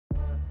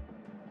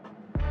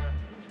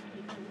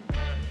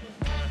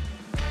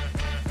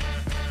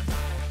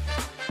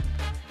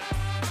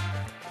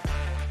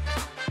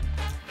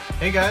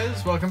Hey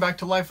guys, welcome back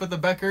to Life with the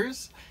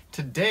Beckers.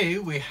 Today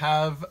we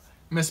have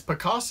Miss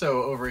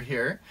Picasso over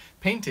here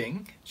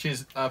painting.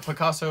 She's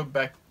Picasso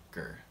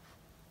Becker.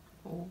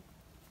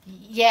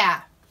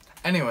 Yeah.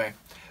 Anyway,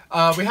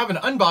 we have an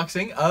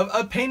unboxing of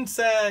a paint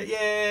set.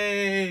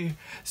 Yay!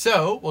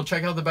 So we'll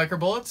check out the Becker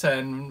bullets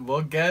and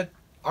we'll get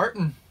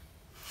artin'.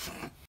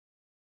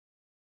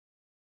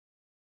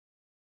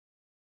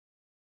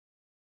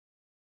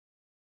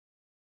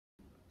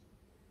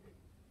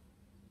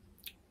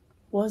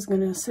 Was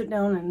gonna sit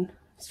down and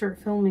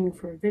start filming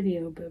for a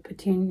video, but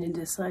Petunia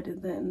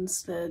decided that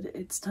instead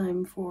it's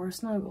time for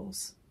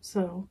snuggles.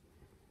 So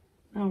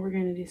now we're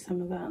gonna do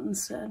some of that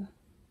instead.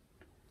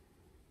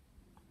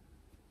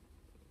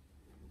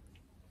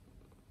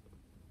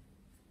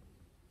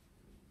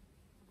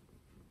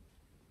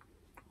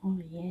 Oh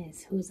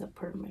yes, who's a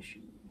per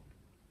machine?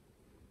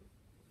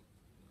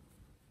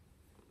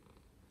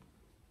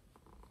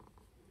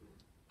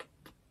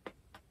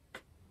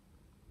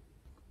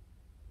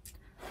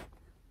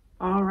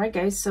 Alright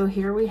guys, so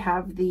here we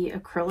have the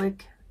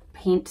acrylic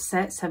paint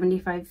set,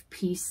 75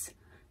 piece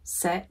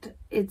set.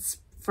 It's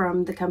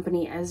from the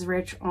company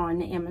Esrich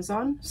on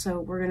Amazon.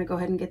 So we're going to go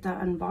ahead and get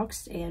that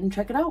unboxed and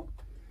check it out.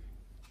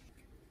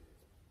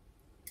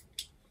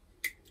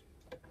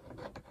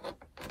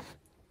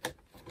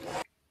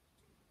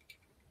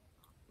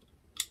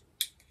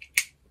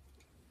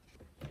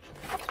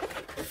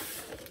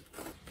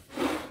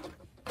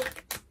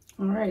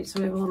 Alright, so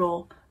we have a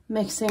little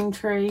mixing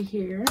tray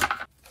here.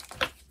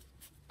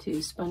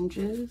 2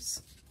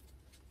 sponges,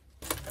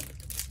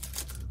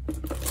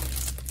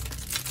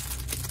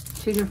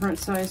 2 different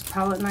size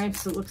palette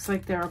knives. It looks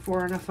like there are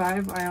 4 and a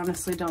 5. I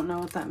honestly don't know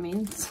what that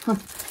means,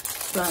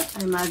 but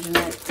I imagine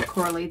it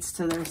correlates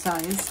to their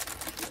size.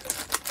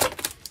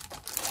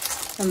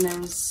 And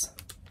there's,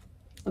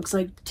 looks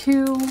like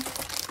 2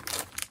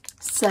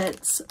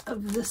 sets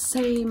of the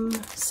same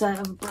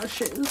set of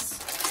brushes.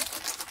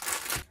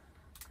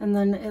 And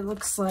then it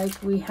looks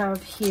like we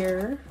have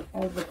here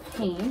all the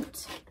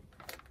paint.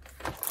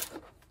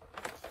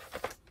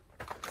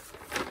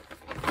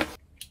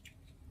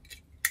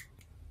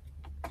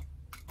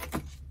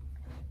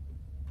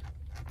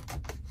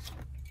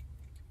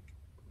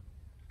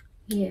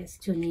 Yes,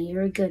 Tony,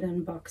 you're a good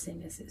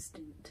unboxing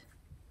assistant.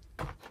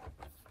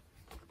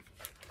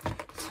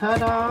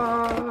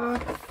 Ta-da!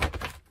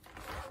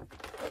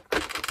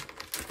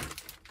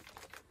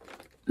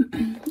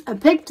 I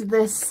picked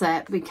this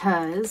set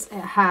because it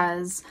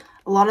has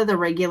a lot of the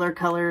regular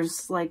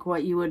colors, like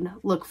what you would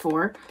look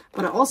for,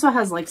 but it also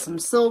has like some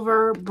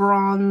silver,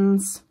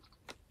 bronze,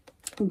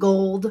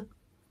 gold,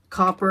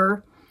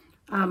 copper,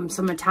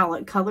 some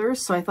metallic colors.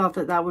 So I thought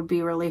that that would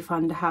be really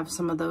fun to have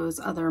some of those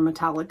other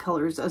metallic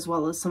colors as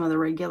well as some of the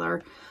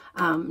regular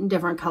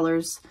different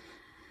colors.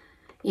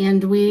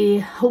 And we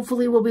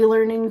hopefully will be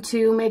learning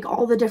to make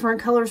all the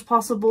different colors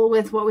possible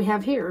with what we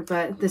have here.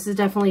 But this is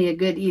definitely a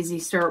good, easy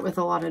start with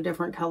a lot of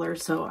different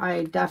colors. So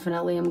I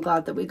definitely am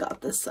glad that we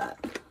got this set.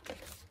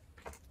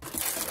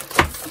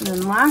 And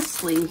then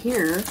lastly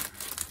here,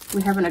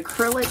 we have an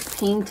acrylic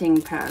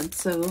painting pad.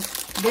 So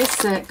this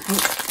set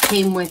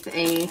came with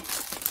a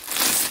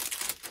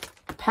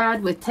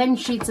pad with 10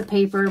 sheets of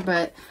paper,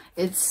 but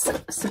it's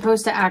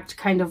supposed to act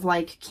kind of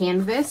like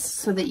canvas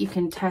so that you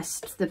can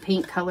test the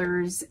paint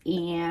colors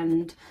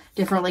and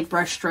different like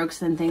brush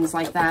strokes and things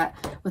like that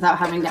without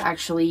having to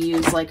actually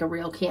use like a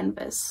real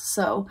canvas.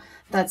 So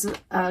that's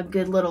a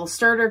good little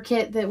starter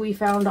kit that we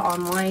found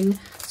online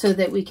so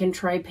that we can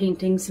try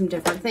painting some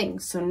different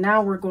things. So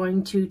now we're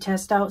going to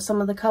test out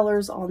some of the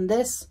colors on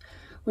this,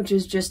 which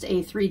is just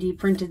a 3D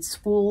printed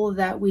spool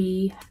that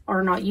we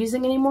are not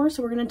using anymore.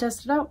 So we're going to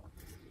test it out.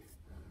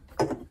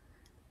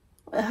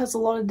 It has a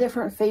lot of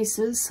different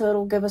faces, so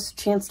it'll give us a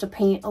chance to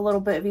paint a little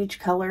bit of each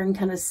color and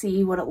kind of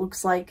see what it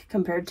looks like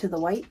compared to the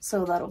white,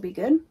 so that'll be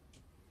good.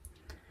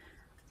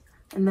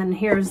 And then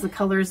here's the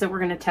colors that we're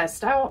going to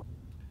test out.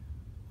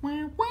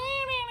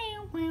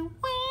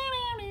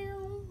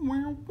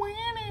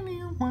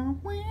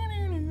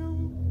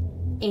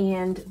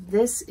 And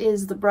this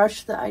is the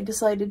brush that I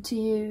decided to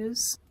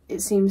use.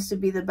 It seems to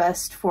be the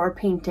best for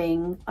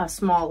painting a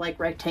small,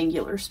 like,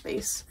 rectangular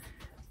space.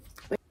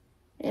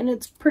 And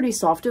it's pretty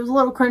soft. It was a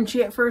little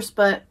crunchy at first,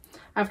 but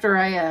after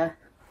I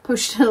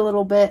pushed it a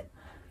little bit,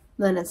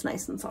 then it's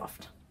nice and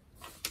soft.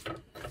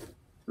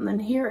 And then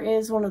here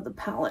is one of the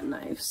palette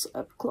knives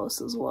up close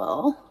as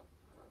well.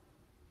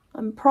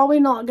 I'm probably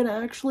not going to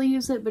actually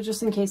use it, but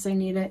just in case I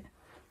need it,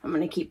 I'm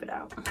going to keep it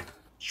out.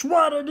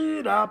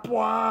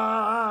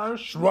 Schwa-da-dee-da-pwa,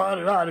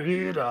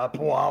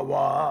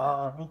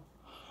 schwa-da-da-dee-da-pwa-wa,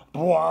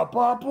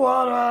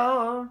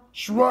 pwa-pwa-pwa-da,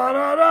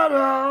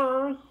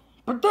 schwa-da-da-da,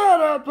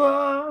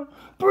 pa-da-da-pa,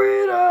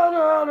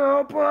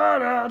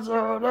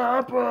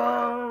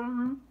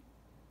 pwee-da-da-da-pwa-da-da-da-pwa,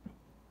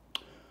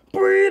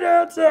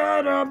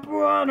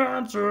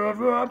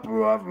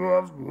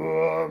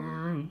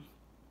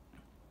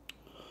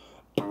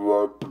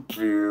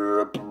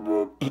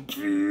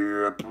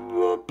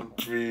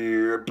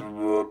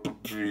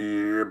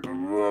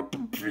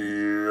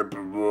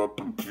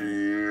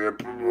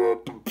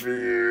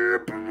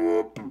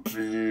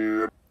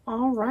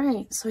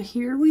 right, so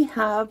here we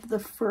have the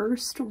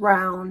first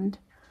round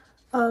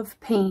of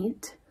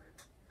paint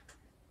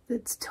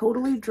that's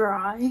totally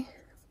dry.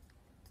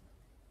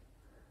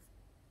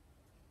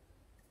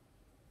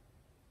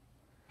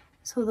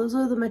 So those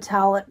are the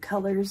metallic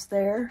colors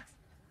there.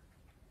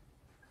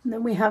 And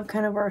then we have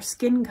kind of our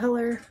skin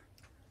color.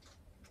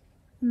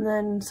 And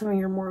then some of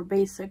your more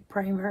basic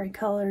primary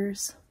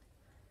colors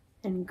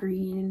and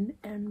green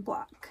and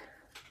black.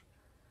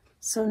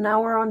 So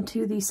now we're on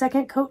to the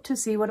second coat to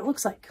see what it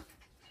looks like.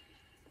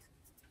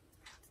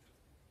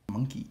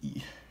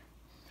 Monkey.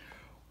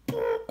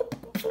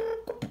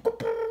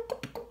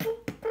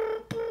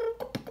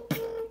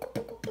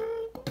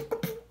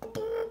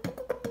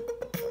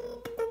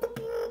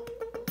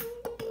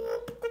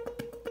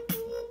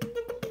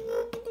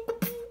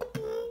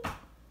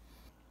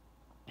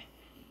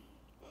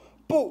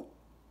 Boo!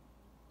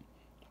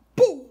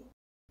 Boo!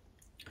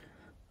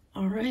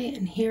 All right,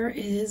 and here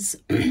is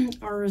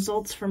our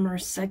results from our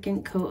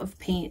second coat of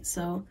paint.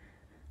 So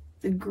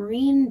the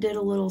green did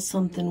a little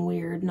something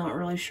weird. Not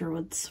really sure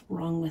what's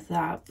wrong with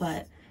that,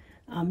 but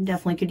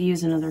definitely could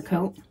use another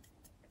coat.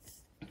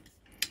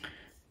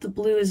 The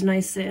blue is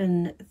nice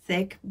and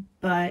thick,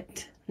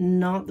 but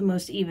not the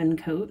most even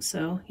coat.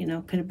 So, you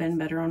know, could have been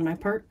better on my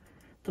part.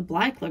 The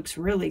black looks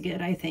really good,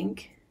 I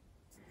think.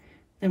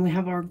 Then we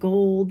have our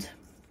gold,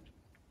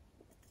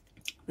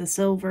 the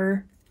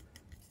silver,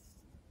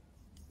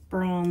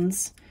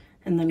 bronze,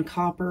 and then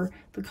copper.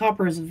 The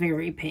copper is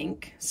very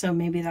pink, so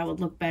maybe that would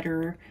look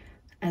better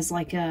as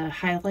like a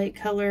highlight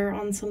color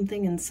on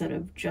something instead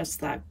of just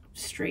that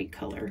straight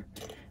color.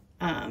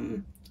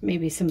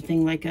 Maybe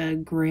something like a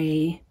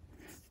gray,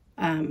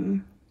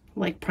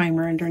 like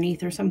primer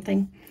underneath or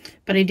something.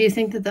 But I do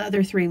think that the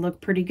other three look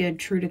pretty good,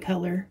 true to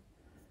color.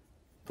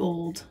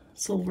 Gold,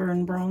 silver,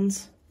 and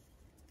bronze.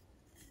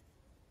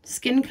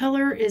 Skin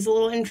color is a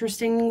little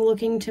interesting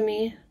looking to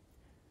me.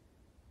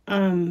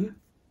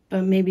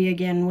 But maybe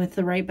again with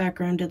the right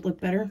background it'd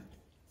look better.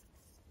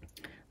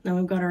 Then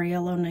we've got our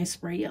yellow, nice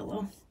bright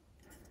yellow.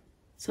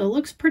 So it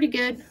looks pretty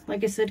good.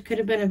 Like I said, could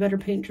have been a better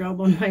paint job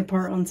on my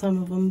part on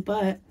some of them,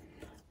 but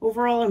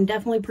overall I'm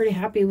definitely pretty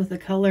happy with the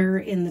color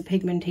and the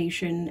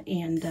pigmentation,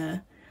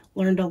 and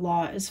learned a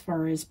lot as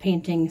far as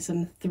painting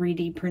some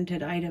 3D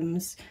printed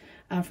items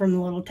from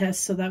the little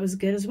test, so that was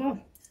good as well.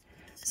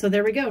 So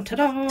there we go,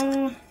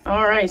 ta-da!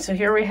 All right, so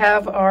here we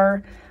have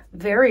our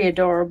very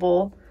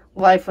adorable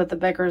Life with the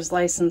Beckers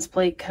license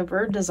plate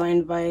cover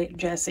designed by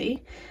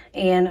Jessie.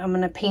 And I'm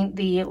going to paint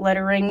the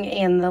lettering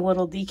and the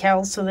little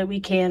decals so that we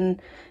can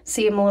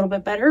see them a little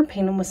bit better.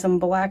 Paint them with some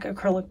black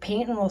acrylic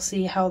paint, and we'll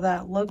see how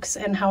that looks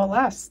and how it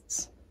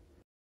lasts.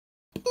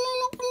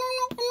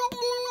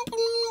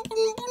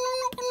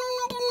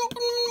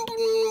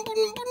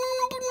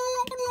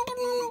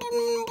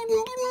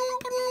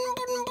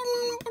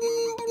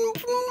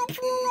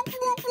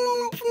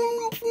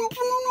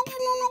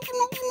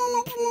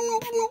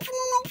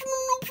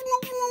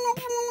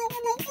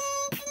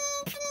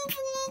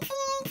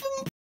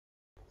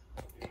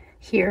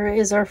 Here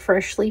is our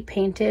freshly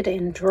painted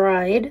and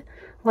dried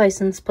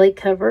license plate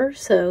cover.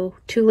 So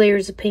 2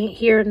 layers of paint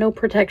here, no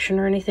protection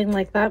or anything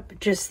like that,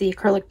 but just the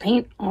acrylic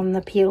paint on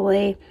the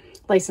PLA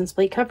license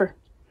plate cover.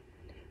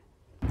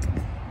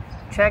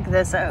 Check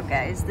this out,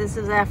 guys. This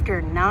is after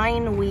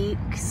 9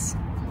 weeks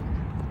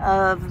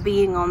of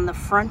being on the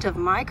front of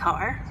my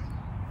car.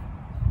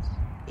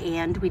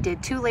 And we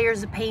did 2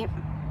 layers of paint,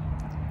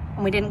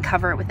 and we didn't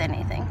cover it with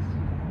anything.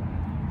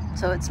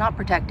 So it's not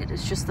protected,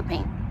 it's just the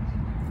paint.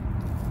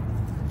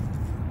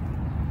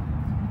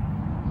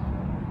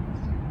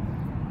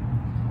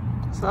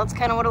 So that's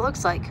kind of what it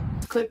looks like.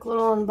 Quick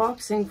little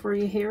unboxing for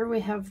you here. We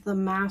have the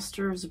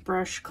Masters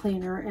brush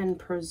cleaner and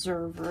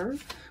preserver.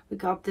 We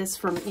got this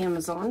from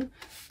Amazon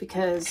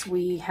because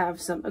we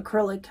have some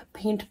acrylic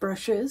paint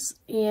brushes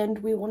and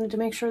we wanted to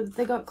make sure that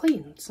they got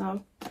clean.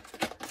 So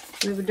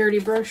we have a dirty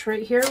brush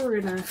right here. We're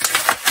gonna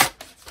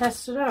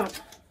test it out.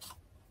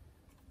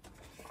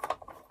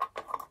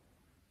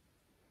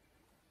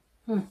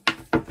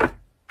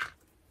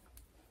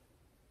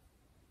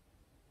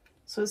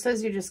 So it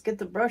says you just get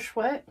the brush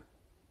wet.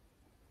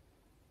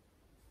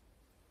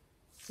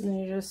 And then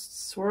you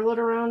just swirl it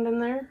around in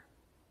there.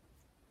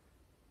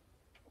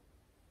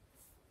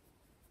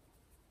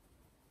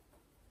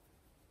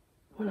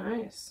 Oh,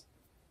 nice.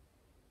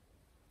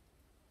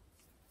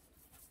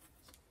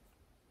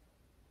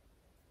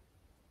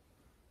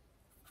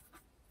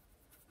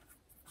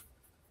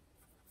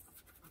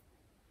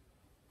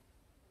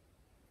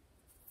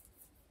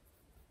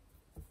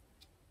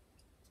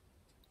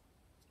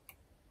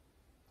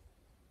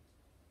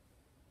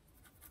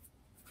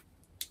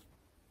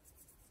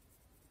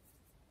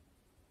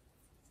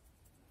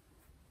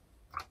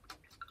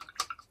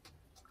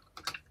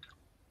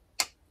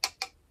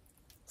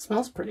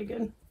 Smells pretty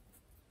good.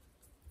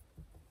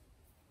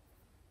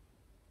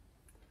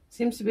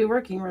 Seems to be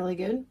working really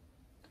good.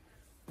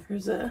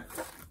 Here's a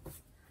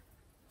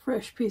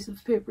fresh piece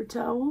of paper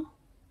towel.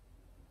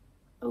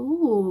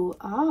 Ooh,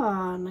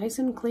 nice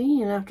and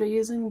clean after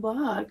using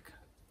black.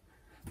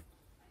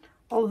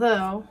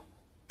 Although,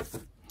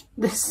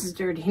 This is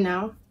dirty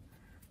now.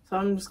 So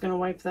I'm just going to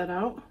wipe that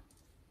out.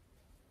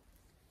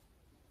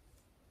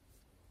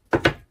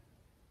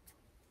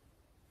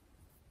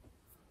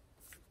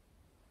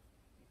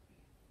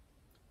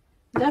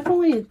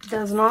 Definitely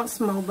does not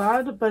smell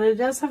bad, but it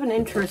does have an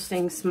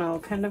interesting smell.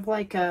 Kind of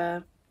like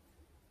a...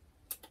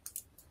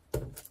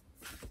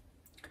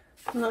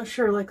 I'm not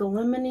sure, like a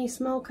lemony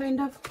smell,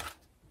 kind of.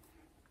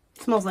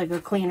 It smells like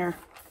a cleaner.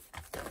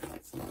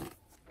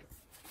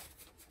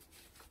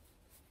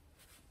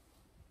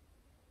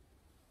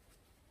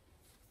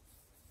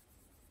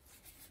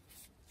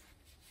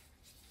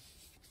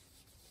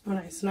 Oh,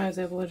 nice. Now I was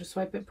able to just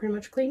wipe it pretty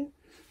much clean.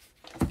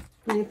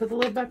 Then you put the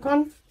lid back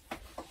on.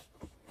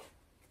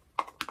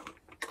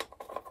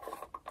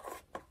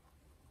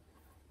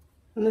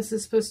 And this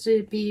is supposed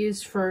to be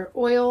used for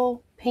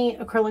oil paint,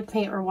 acrylic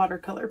paint, or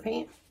watercolor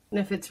paint. And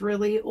if it's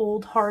really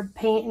old, hard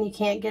paint and you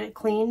can't get it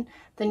clean,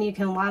 then you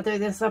can lather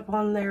this up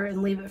on there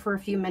and leave it for a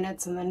few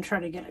minutes and then try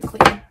to get it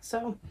clean.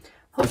 So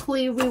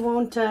hopefully we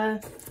won't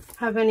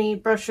have any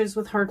brushes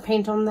with hard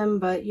paint on them,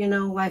 but you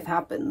know, life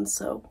happens.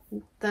 So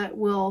that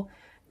will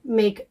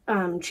make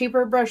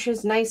cheaper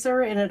brushes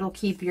nicer, and it'll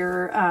keep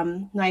your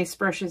nice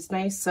brushes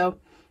nice. So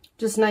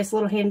just a nice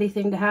little handy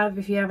thing to have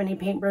if you have any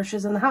paint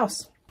brushes in the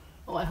house.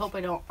 Oh, I hope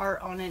I don't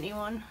art on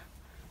anyone.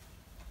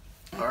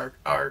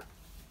 Art.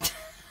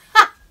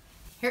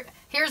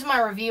 Here's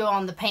my review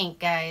on the paint,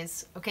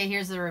 guys. Okay,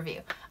 here's the review.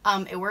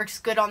 It works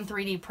good on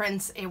 3D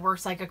prints. It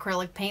works like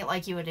acrylic paint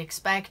like you would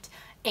expect.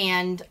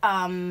 And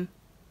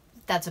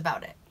that's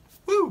about it.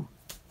 Woo!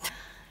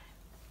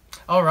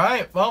 All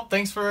right. Well,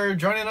 thanks for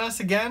joining us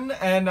again.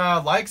 And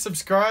like,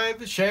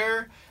 subscribe,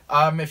 share.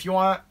 If you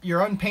want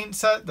your own paint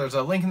set, there's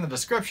a link in the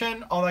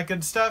description. All that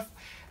good stuff.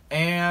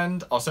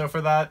 And also for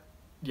that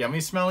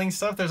yummy smelling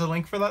stuff, there's a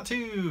link for that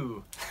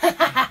too.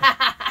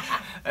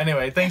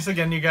 Anyway, thanks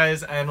again, you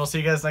guys, and we'll see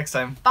you guys next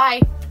time.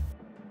 Bye.